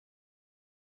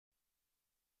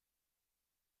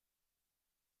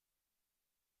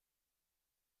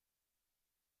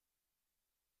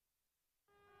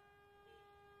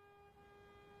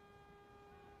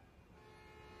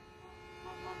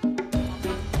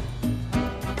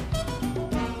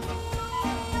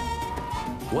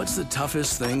What's the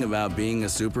toughest thing about being a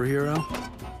superhero?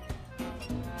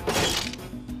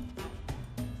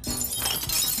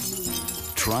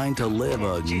 Trying to live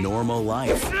a normal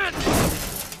life.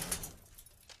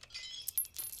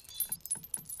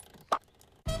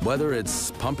 Whether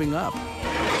it's pumping up. I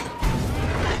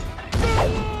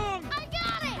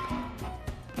got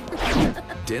it!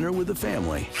 Dinner with the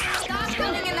family. Stop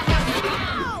running in the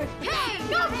house! Hey,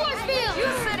 no force field!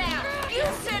 You sit down! You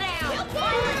sit down! Let go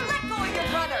of your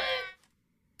brother!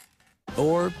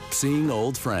 Or seeing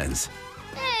old friends.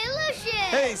 Hey, Lucian!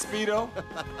 Hey, Speedo!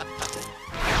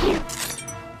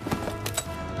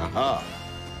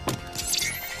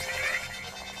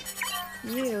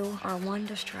 You are one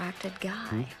distracted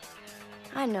guy.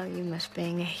 I know you miss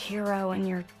being a hero and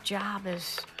your job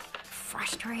is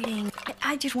frustrating.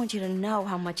 I just want you to know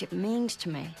how much it means to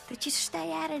me, that you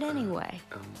stay at it anyway.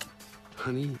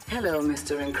 Honey, Hello,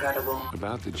 Mr. Incredible.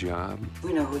 about the job,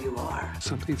 We know who you are.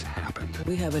 something's happened.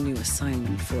 We have a new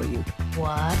assignment for you.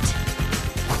 What?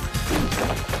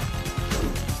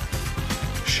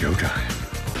 Showtime.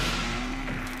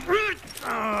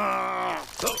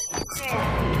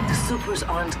 The supers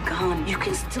aren't gone. You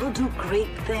can still do great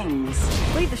things.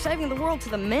 Leave the saving the world to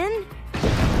the men?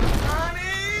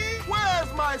 Honey,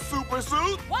 where's my super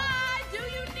suit? Why do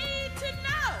you need to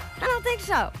know? I don't think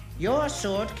so. Your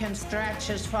sword can stretch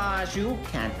as far as you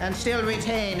can and still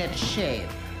retain its shape.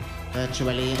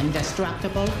 Virtually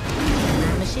indestructible.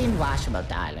 Machine washable,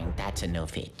 darling. That's a new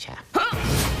feature.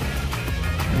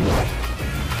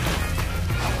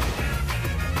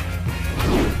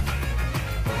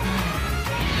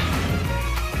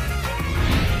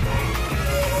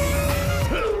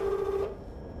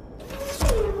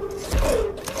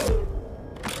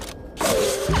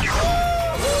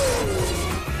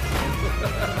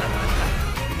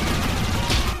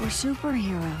 We're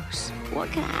superheroes. What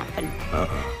can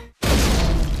happen?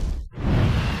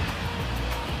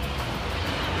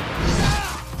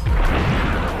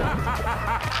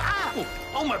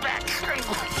 Oh, my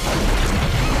back!